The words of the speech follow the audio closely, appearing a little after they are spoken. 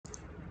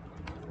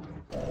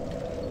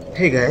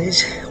Hey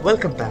guys,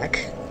 welcome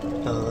back.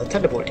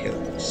 Thunderbolt here.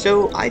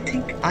 So I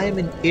think I am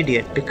an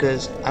idiot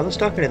because I was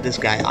talking to this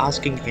guy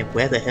asking him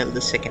where the hell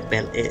the second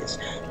bell is.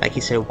 Like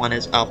he said one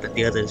is up and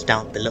the other is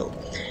down below.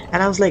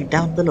 And I was like,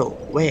 down below?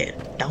 Where?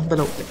 Down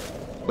below?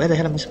 Where the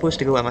hell am I supposed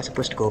to go? Am I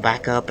supposed to go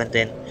back up and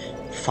then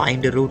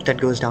find a route that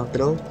goes down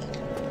below?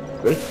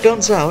 Well, it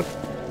turns out,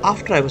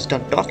 after I was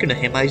done talking to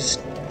him, I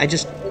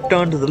just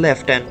turned to the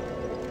left and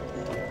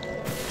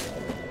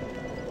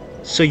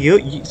so you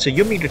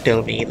mean to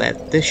tell me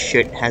that this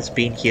shit has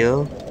been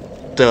here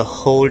the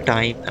whole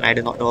time and I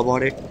did not know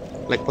about it?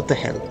 Like, what the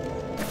hell?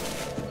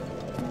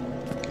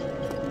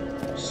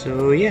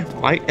 So yeah,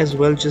 might as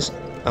well just...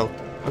 Oh,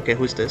 okay,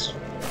 who's this?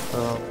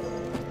 Um,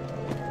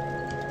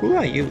 who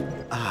are you?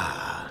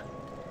 Ah,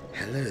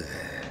 hello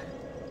there.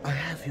 I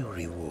have your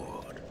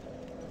reward.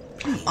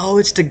 Please, Oh,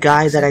 it's the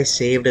guy that I accept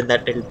saved in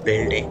that little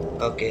building.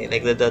 Okay,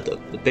 like the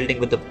building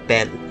with the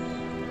bell.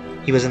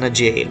 He was in a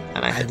jail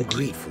and I had the I'm key.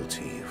 grateful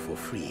to you for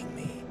freeing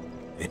me.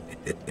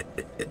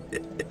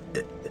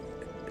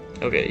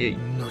 Okay,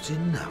 Not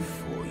enough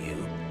for you.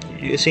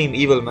 you seem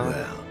evil, man.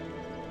 Well,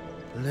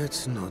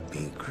 let's not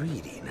be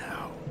greedy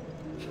now.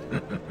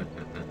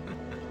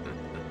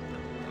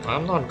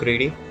 I'm not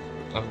greedy.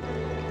 Um,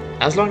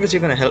 as long as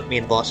you're gonna help me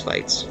in boss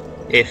fights.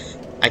 If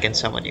I can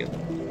summon you.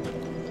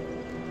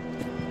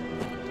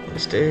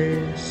 What's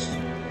this?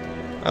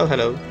 Oh,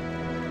 hello.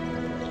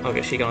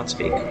 Okay, she cannot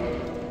speak.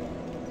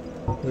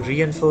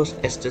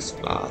 Reinforced Estus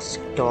flask.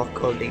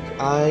 Talk or leave.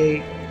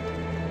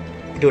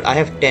 Dude, I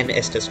have 10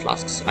 Estus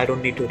flasks. I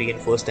don't need to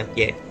reinforce them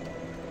yet.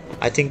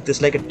 I think this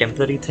is like a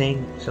temporary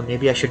thing, so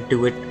maybe I should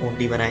do it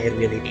only when I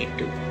really need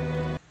to.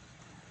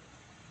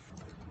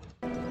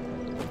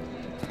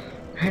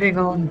 Heading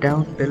on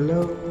down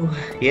below.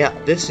 Yeah,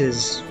 this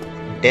is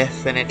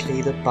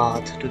definitely the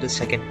path to the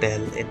second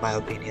bell, in my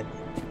opinion.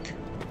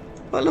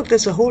 Oh, look,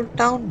 there's a whole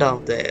town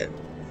down there.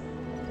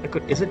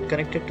 Is it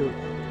connected to...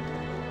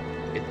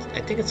 I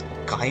think it's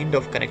kind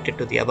of connected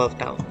to the above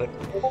town, but...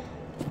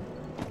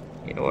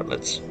 You know what,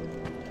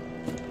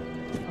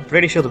 I'm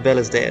pretty sure the bell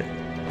is there.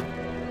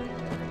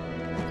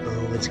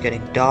 Oh, it's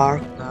getting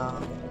dark now.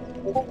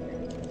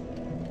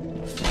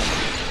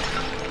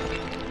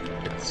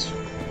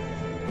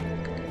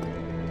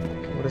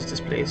 What is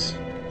this place?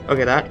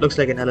 Okay, that looks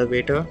like an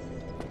elevator.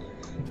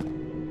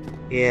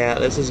 Yeah,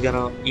 this is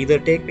gonna either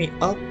take me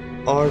up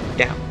or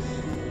down.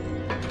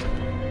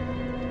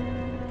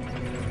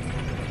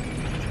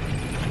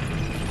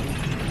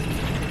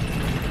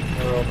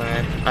 Oh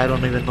man, I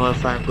don't even know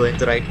if I'm going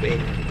the right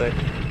way, but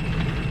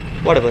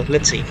whatever,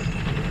 let's see.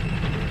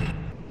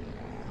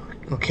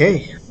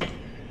 Okay.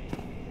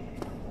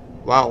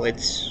 Wow,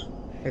 it's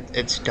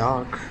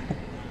dark.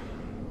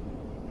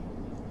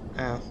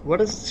 What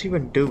does this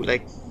even do?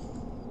 Like,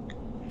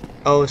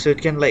 oh, so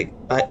it can like,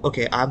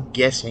 okay, I'm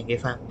guessing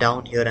if I'm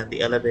down here and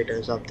the elevator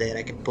is up there,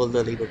 I can pull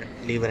the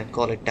lever and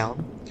call it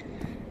down.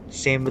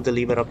 Same with the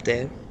lever up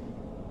there.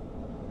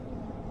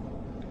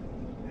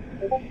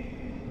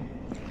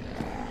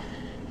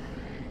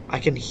 I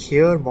can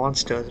hear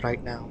monsters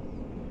right now.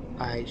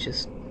 I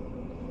just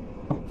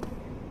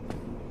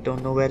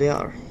don't know where they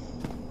are.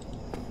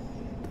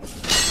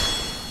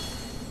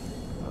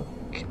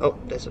 Okay. Oh,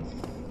 there's a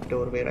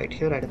doorway right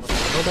here. I didn't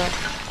know that.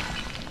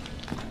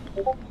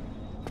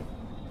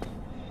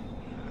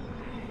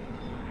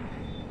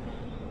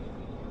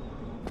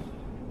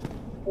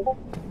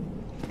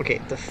 Okay,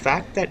 the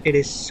fact that it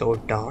is so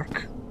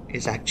dark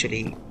is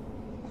actually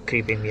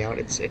creeping me out.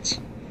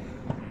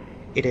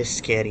 It is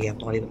scary, I'm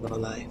not even gonna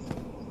lie.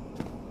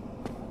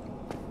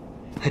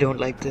 I don't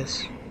like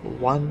this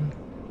one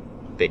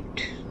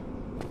bit.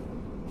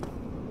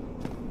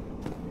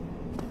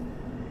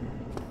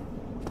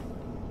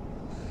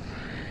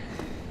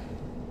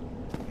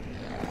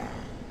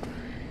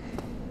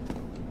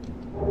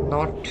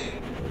 Not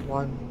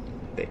one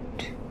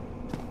bit.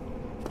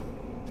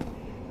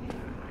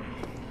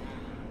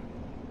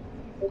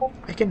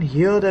 I can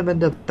hear them in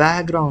the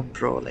background,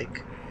 bro.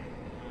 Like,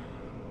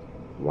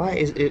 why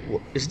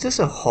is this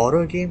a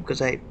horror game? Is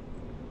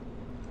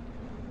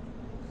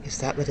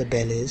that where the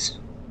bell is?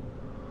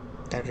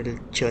 That little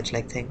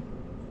church-like thing.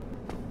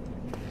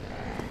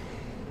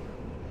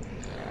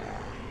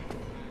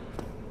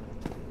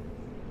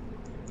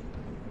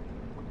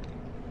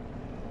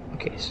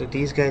 Okay, so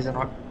these guys are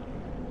not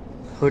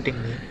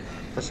hurting me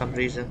for some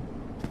reason.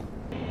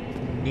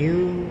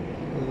 New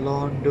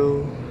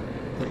Londo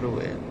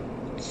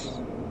Ruins.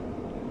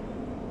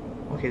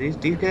 Okay,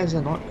 these guys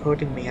are not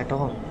hurting me at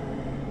all.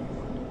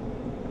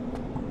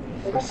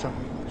 For some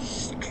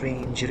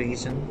strange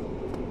reason.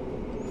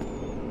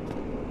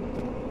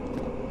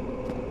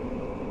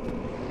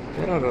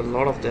 There are a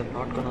lot of them,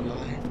 not gonna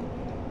lie.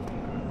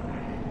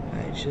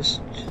 I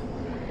just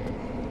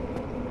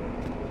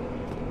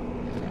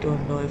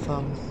don't know if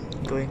I'm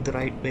going the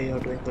right way or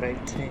doing the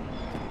right thing.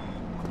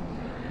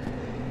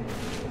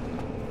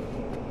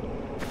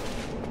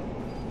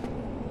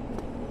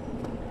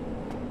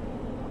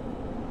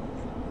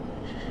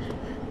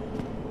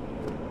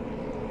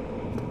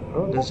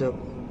 Oh, there's a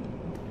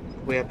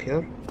way up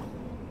here.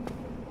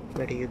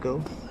 Where do you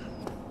go?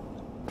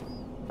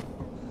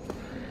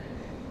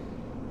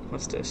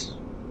 What's this?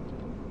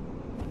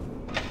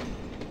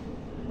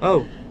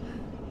 Oh!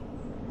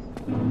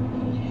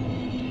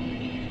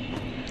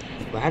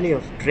 Valley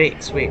of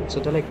Drakes. Wait, so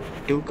they're like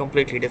two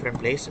completely different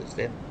places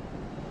then.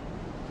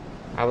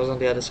 I was on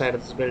the other side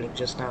of this building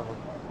just now.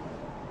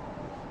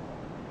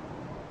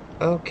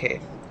 Okay,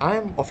 I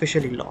am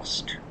officially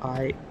lost.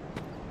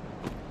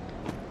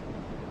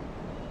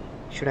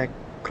 Should I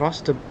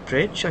cross the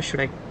bridge or should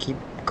I keep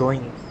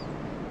going?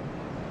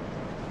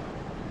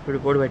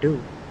 What do I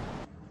do?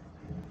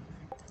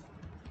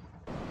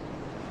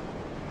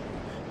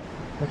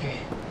 Okay.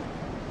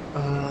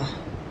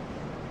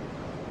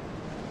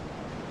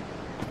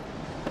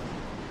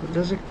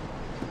 There's a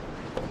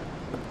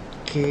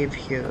cave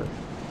here.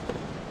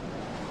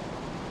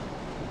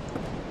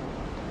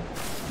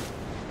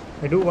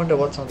 I do wonder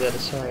what's on the other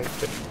side,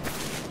 but...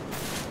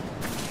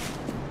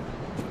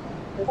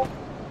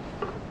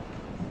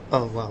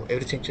 Oh wow,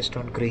 everything just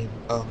turned green.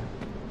 I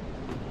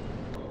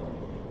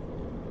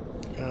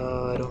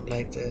don't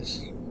like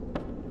this.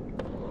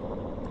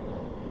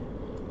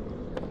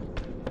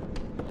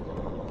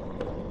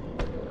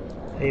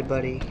 Hey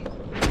buddy.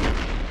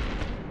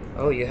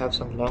 Oh, you have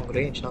some long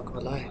range, not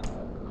gonna lie.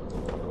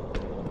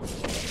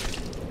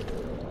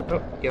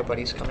 Oh, your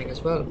buddy's coming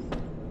as well.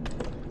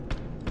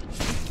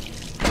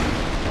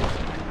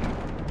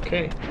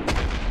 Okay.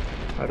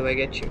 How do I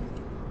get you?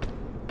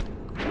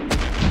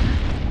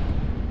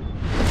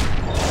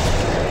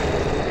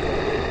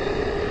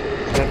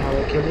 Is that how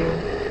I kill you?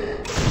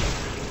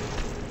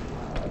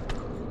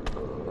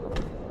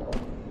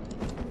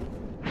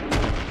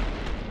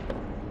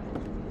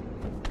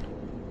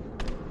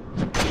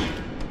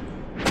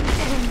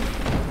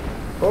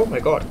 Oh my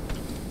god.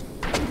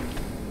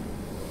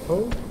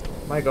 Oh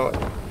my god.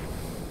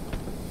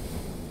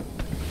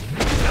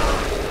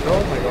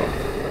 Oh my god.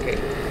 Okay.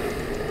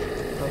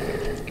 Okay.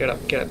 Get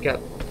up, get up, get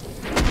up.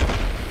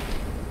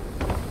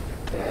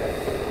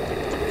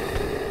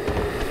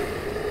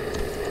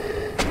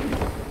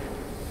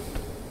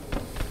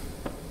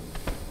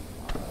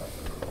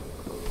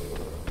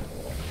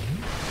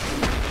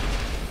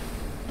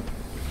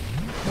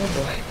 Oh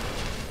boy.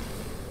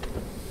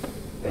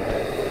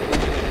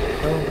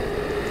 Oh.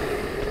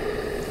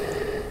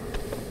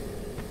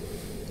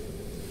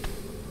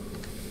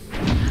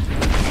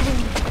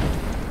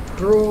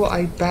 Bro,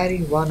 I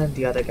parry one and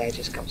the other guy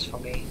just comes for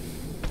me.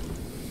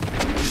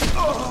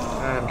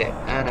 And I'm dead.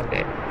 And I'm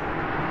dead.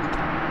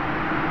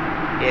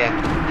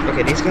 Yeah.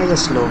 Okay, these guys are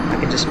slow.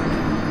 I'm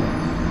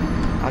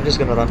just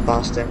gonna run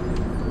past them.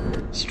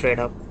 Straight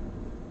up.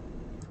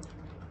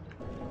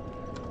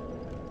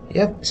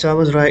 Yep, so I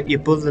was right. You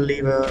pull the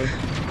lever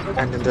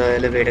and then the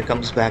elevator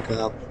comes back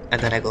up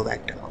and then I go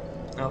back down.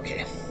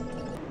 Okay.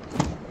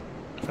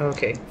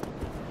 Okay.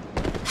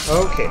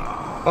 Okay.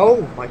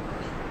 Oh my...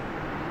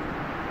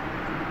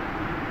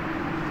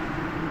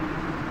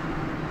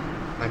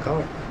 My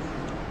god.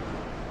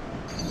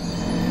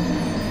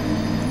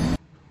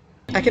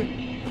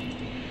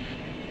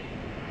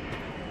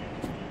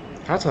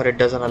 I thought it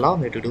doesn't allow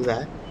me to do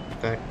that,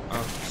 but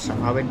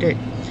somehow it did.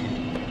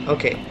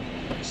 Okay,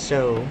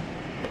 so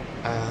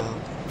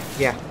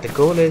yeah, the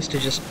goal is to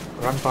just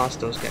run past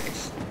those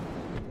guys.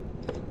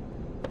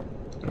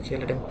 Okay,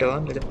 let him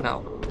turn, let him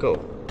now. Go.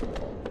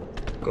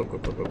 Go, go,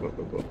 go, go, go,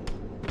 go, go.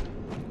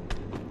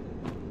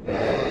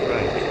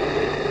 Right.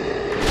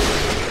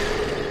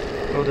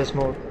 Oh, there's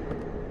more.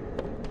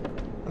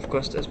 Of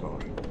course there's more.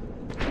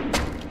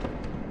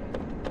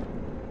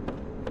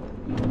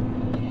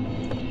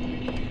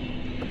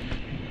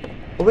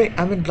 Oh wait,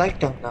 I'm in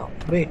BLIGHTTOWN now.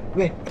 Wait.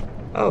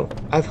 Oh,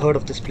 I've heard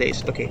of this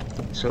place. Okay,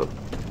 so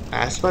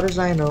as far as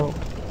I know,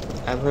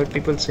 I've heard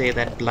people say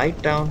that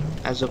BLIGHTTOWN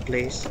as a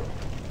place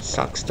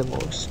sucks the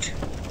most.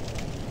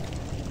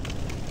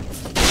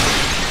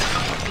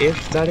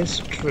 If that is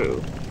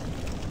true...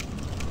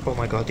 Oh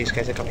my god, these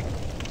guys are coming.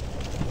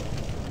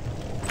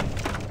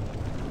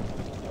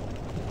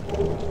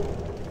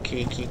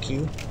 Key.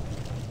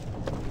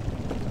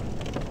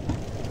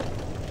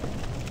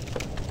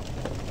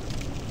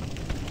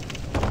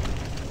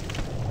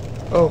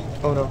 Oh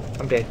no,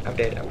 I'm dead. I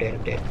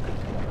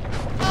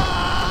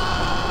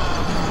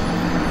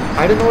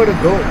don't know where to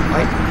go.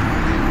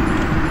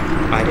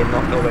 I did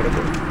not know where to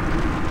go.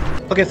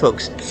 Okay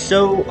folks,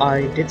 so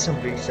I did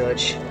some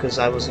research because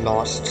I was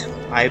lost.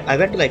 I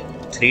went to like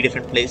 3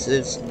 different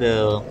places.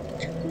 The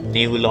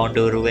New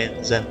Londo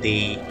ruins and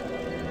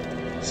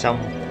some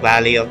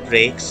Valley of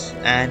Drakes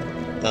and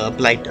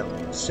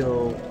BLIGHTTOWN.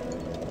 So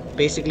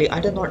basically I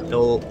do not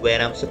know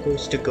where I'm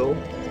supposed to go.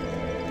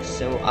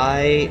 So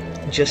I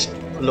just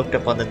looked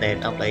up on the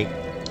net. I'm like,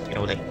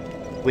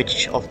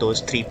 which of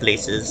those 3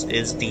 places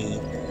is the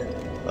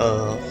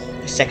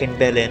second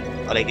bell in,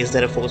 or like, is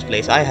there a 4th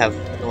place? I have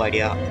no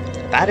idea.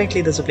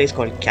 Apparently there's a place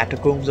called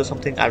Catacombs or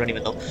something, I don't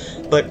even know.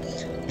 But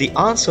the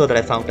answer that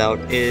I found out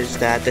is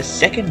that the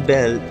second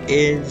bell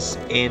is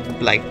in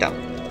BLIGHTTOWN,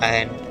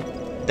 and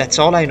that's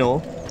all I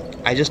know.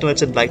 I just know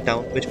it's in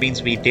BLIGHTTOWN, which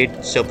means we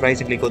did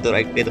surprisingly go the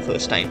right way the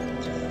first time.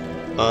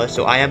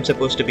 So I am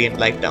supposed to be in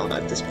BLIGHTTOWN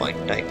at this point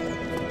in time.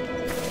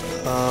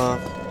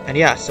 And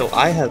yeah, so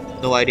I have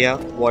no idea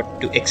what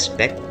to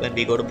expect when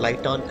we go to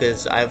BLIGHTTOWN,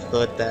 because I've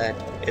heard that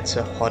it's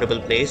a horrible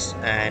place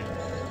and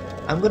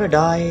I'm gonna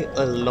die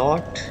a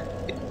lot.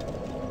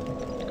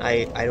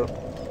 I don't.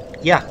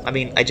 Yeah, I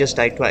mean, I just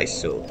died twice,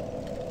 so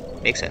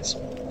makes sense.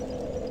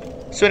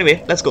 So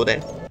anyway, let's go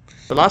then.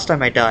 The last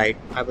time I died,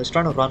 I was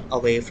trying to run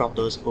away from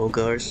those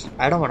ogres.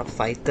 I don't want to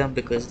fight them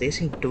because they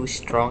seem too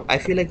strong. I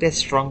feel like they're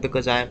strong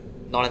because I'm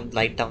not in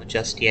BLIGHTTOWN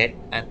just yet,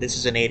 and this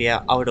is an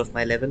area out of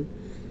my level,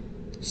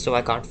 so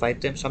I can't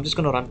fight them. So I'm just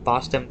gonna run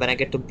past them when I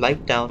get to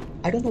BLIGHTTOWN.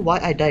 I don't know why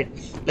I died.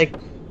 Like,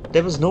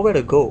 there was nowhere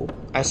to go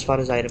as far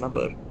as I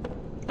remember.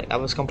 Like, I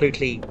was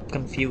completely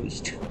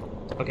confused.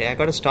 Okay, I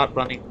gotta start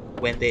running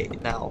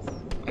now.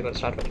 I gotta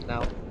start running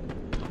now.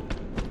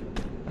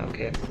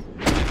 Okay.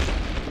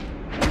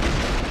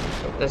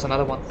 So there's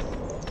another one.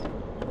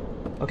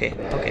 Okay.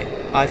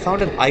 I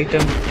found an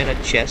item in a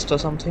chest or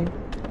something.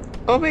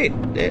 Oh wait,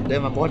 there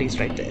my body's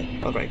right there.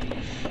 Alright.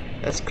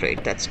 That's great.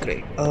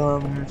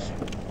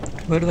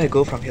 Where do I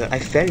go from here? I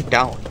fell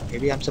down.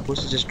 Maybe I'm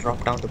supposed to just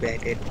drop down the way I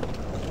did.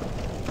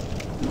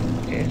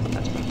 Okay,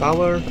 that's my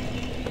power.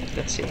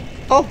 Let's see.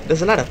 Oh,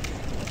 there's a ladder.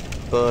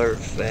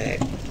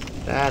 Perfect.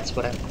 That's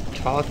what I'm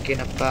talking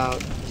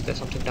about. Is there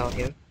something down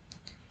here?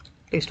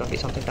 Please don't be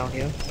something down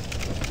here.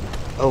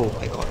 Oh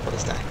my god, what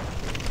is that?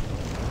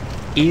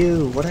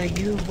 Ew, what are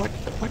you? What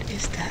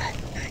is that?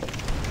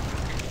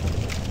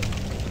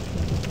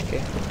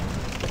 Okay.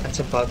 And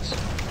some bugs.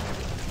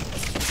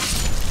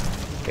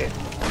 Okay.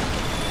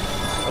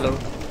 Hello.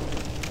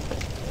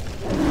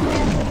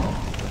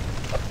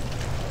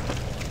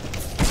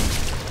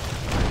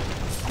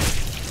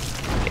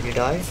 Can you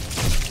die?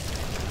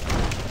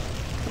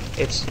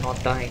 It's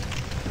not dying.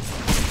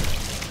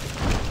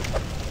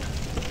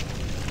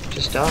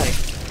 Just die.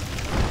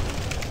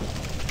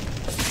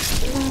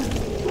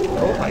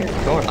 Oh my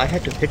god, I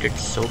had to hit it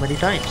so many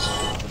times.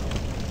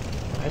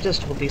 I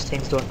just hope these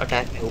things don't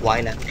attack me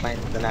while I'm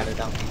climbing the ladder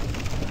down.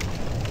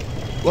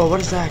 Whoa, what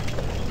is that?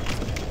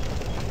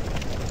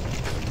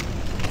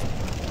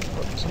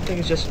 Oh, something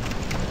is just...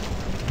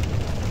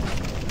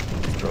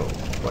 Bro,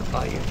 what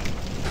are you?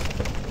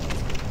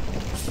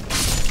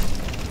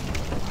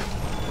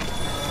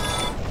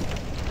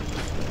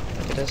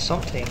 Okay, there's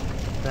something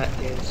that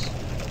is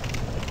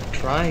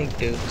trying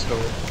to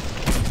throw.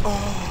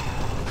 Oh!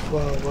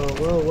 Whoa.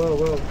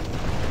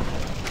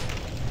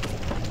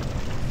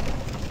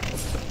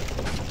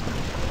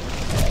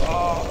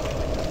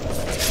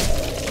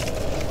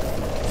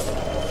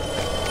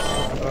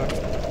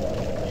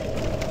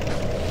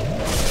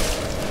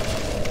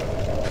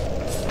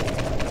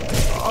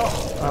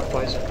 I'm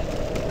poisoned.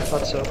 I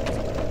thought so.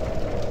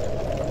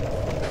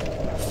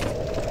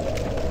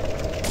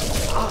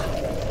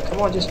 Come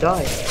on, just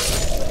die.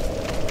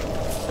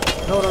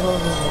 No.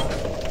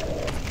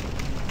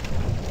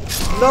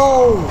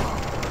 No!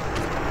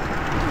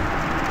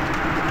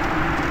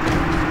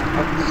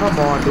 Oh, come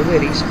on, do they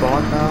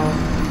respawn now?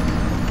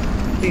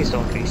 Please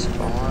don't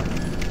respawn.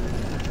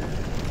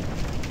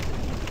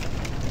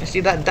 You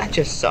see, that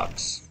just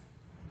sucks.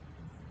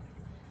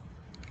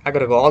 I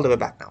gotta go all the way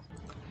back now.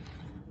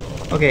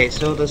 Okay,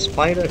 so the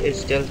spider is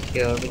still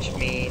here, which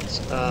means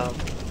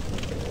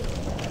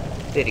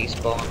they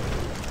respawn.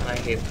 And I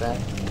hate that.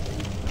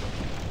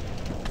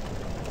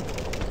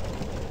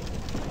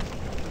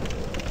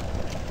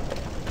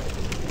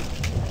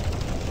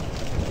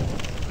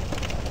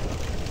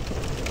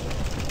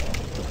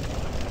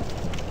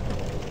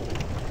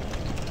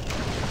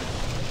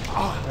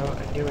 Oh no,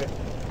 I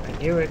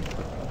knew it.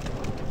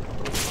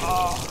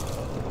 Oh,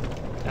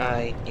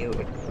 I knew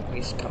it.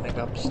 He's coming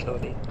up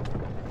slowly.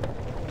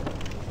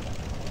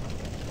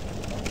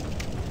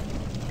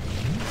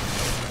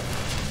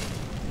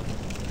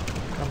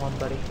 Come on,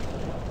 buddy.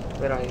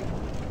 Where are you?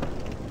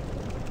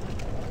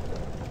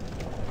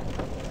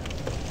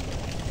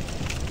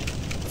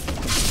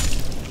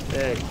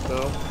 There you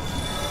go.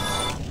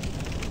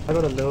 I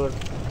gotta lure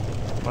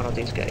one of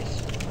these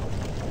guys.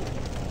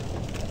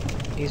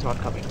 He's not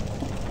coming.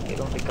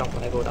 He'll only come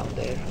when I go down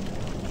there.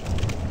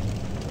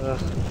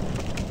 Ugh.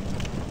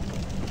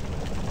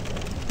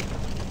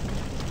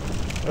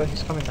 Oh,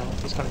 he's coming now.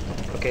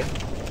 Okay.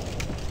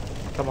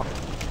 Come on.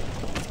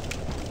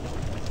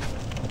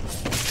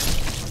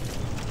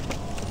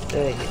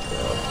 There you go.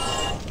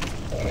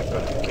 You have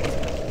got to kill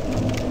him.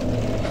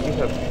 You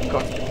have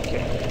got to kill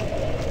him.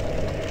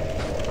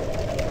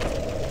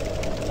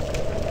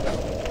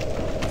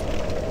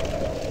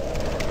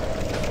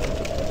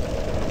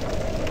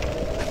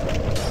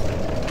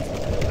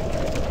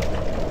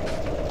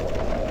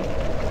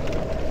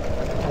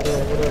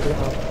 What do I do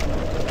now?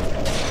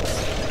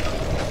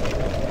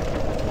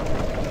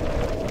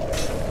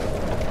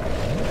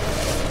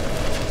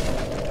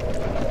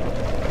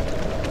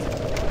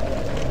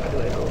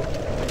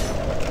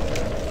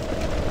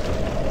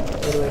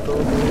 Where do I go?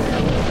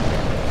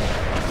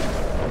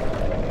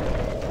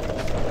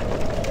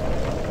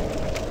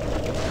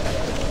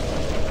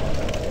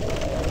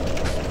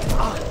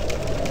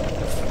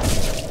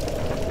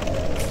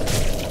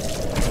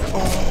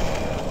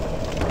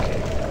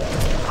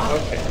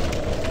 Okay.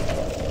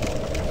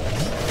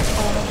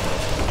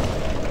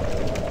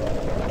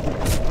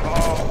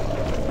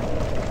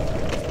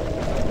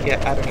 Yeah,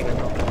 I don't even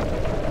know. I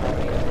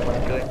don't even know what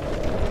I'm doing.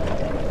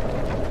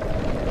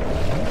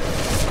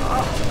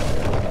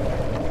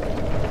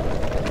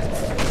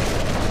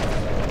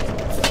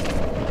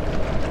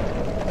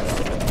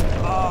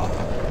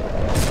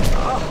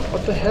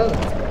 What the hell?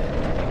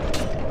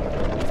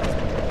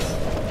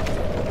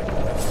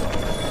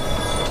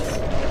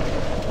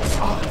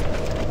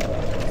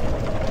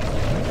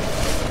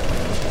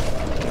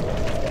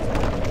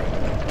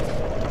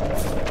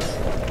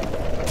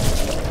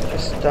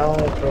 Just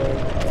die, bro.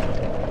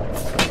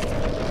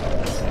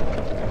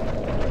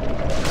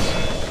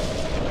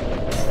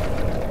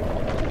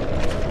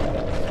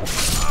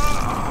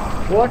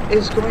 What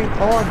is going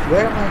on?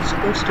 Where am I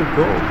supposed to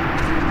go?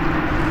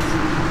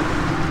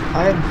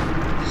 I am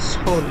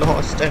so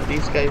lost and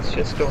these guys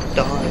just don't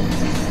die.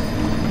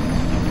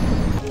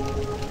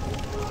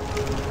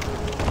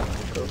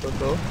 Go, go,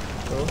 go,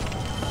 go.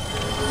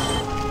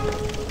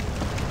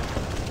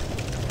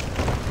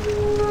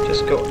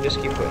 Just go, just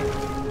keep going.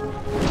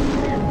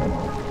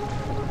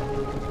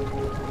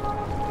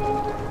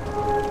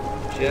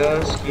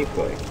 Just keep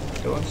going.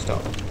 Don't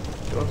stop.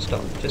 Don't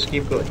stop. Just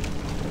keep going.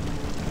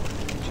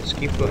 Just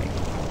keep going.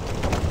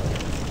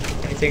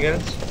 Anything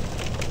else?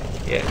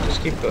 Yeah,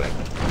 just keep going.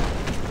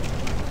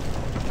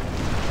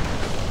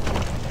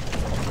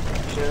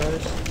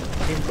 Just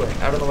keep going.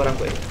 I don't know where I'm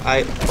going.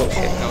 Oh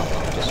shit, no, no.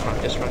 Just run,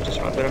 just run,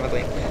 just run. Where am I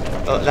going?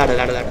 Oh, ladder,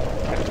 ladder, ladder.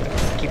 Ladder,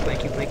 ladder. Keep going,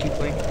 keep going, keep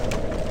going.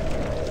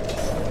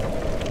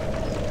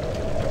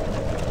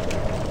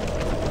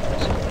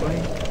 Just keep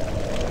going.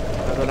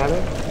 Ladder,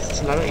 ladder. Is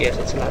this a ladder? Yes,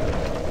 it's a ladder.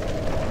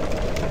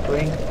 Keep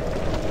going.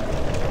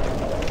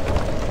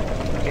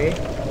 Okay.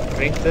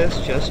 Drink this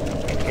just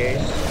in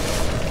case.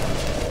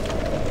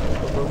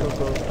 Go, go, go,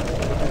 go.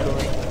 Where am I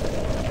going?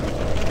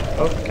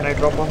 Oh, can I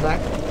drop on that?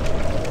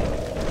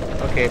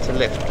 Okay, it's a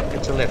lift.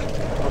 It's a lift.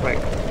 Alright.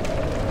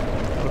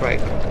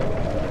 Alright.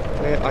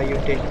 Where are you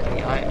taking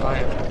me? I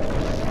am...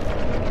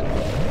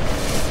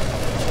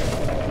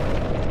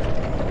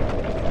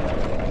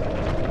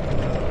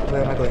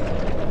 where am I going?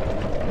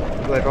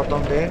 Do I drop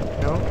down there?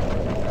 No?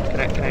 Can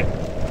I...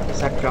 is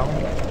that ground?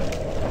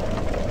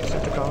 Is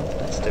that the ground?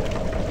 That's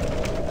different.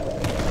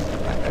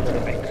 I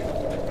gotta make...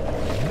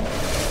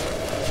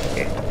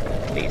 okay.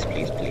 Please,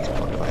 please, please,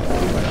 bonfire.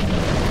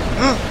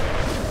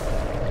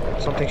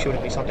 Something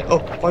shooting me, something. Oh,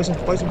 poison,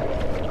 poison.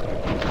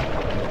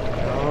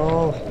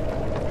 No.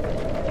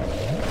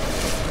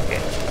 Okay,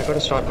 I gotta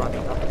start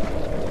running now.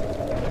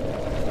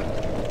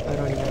 I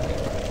don't even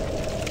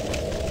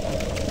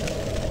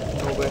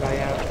know where I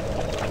am.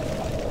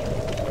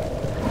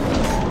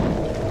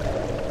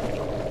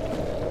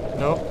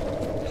 No.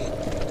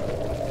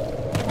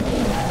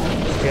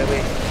 Stay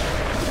away.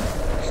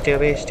 Stay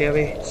away, stay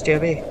away, stay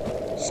away.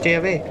 Stay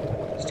away.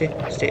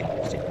 Stay.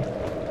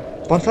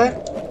 Bonfire?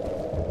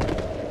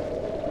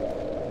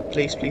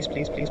 Please, please,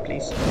 please, please,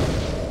 please.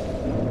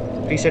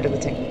 Reset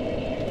everything.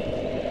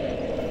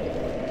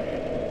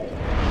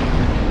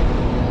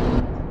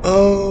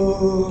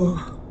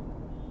 Oh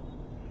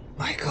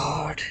my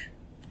god.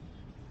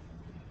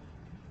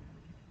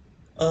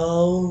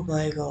 Oh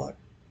my god.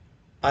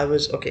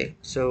 Okay,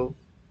 so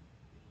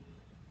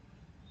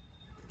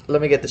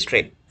let me get this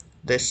straight.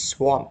 This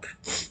swamp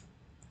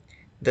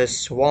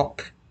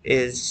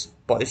is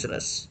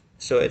poisonous.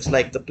 So it's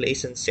like the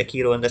place in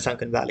Sekiro in the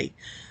Sunken Valley.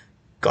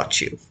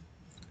 Got you.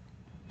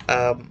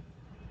 Um,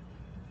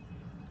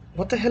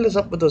 what the hell is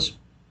up with those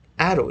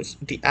arrows?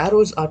 The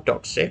arrows are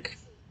toxic,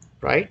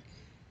 right?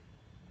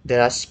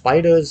 There are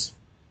spiders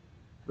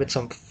with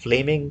some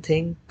flaming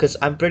thing, because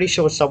I'm pretty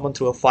sure someone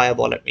threw a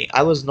fireball at me.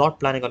 I was not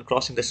planning on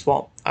crossing the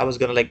swamp. I was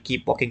gonna like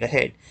keep walking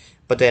ahead,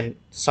 but then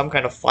some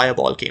kind of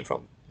fireball came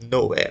from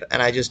nowhere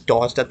and I just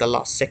dodged at the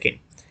last second.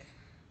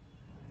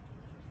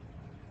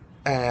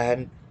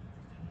 And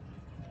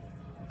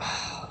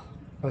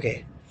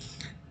okay,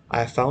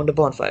 I found a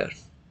bonfire.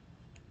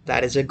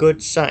 That is a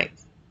good sign.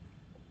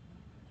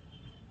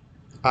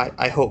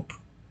 I hope.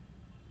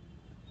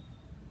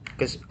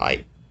 Because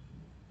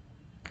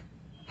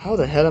how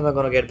the hell am I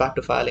gonna get back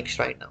to Firelink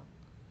Shrine now?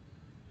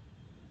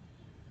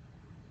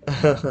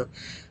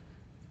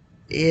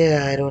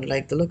 Yeah, I don't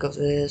like the look of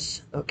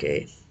this.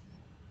 Okay.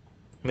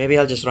 Maybe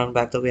I'll just run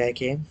back the way I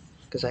came,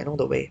 because I know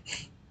the way.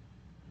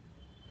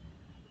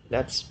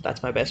 That's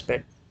my best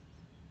bet.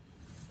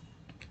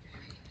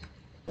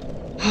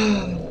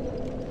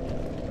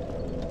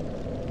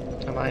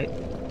 Am I?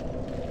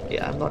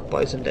 Yeah, I'm not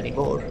poisoned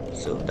anymore,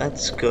 so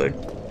that's good.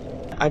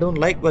 I don't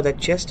like where that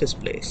chest is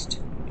placed.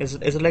 Is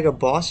it like a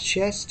boss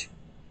chest?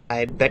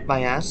 I bet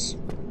my ass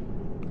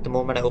the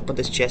moment I open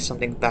this chest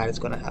something bad is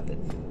gonna happen.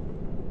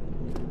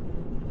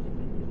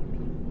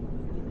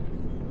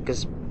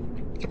 Because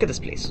look at this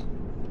place.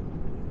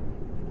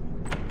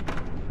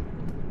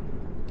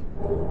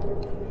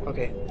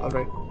 Okay,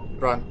 alright.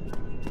 Run.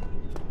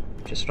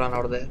 Just run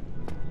out of there.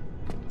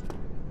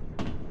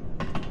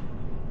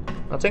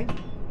 Nothing?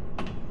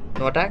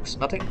 No attacks?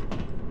 Nothing?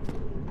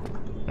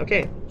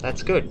 Okay,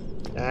 that's good.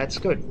 That's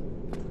good.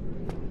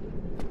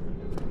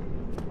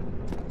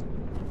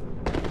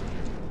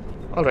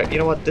 Alright, you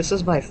know what? This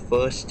is my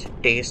first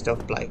taste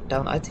of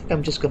Blighttown. I think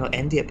I'm just gonna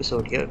end the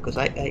episode here because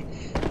I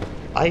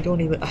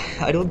don't even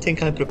I don't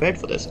think I'm prepared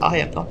for this. I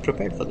am not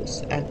prepared for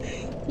this. And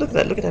look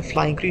at that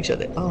flying creature.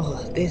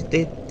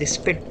 They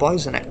spit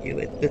poison at you.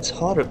 It's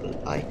horrible.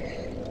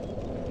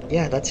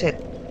 Yeah, that's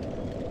it.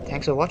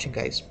 Thanks for watching,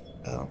 guys.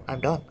 I'm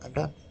done. I'm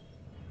done.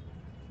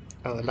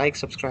 Like,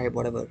 subscribe,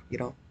 whatever, you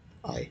know.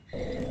 I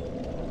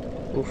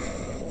Oof.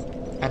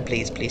 And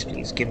please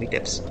give me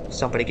tips.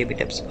 Somebody give me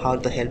tips. How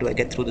the hell do I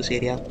get through this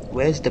area?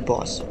 Where's the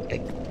boss?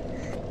 Like,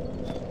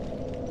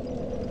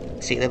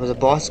 see, there was a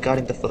boss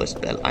guarding the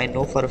first bell. I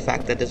know for a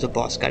fact that there's a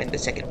boss guarding the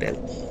second bell.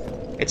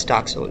 It's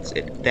Dark Souls.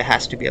 There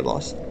has to be a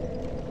boss.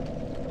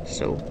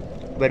 So,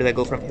 where do I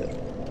go from here?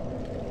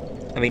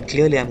 I mean,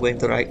 clearly I'm going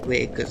the right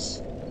way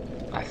because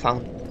I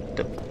found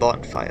the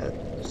bonfire.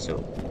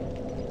 So,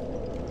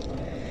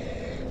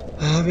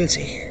 we'll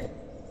see.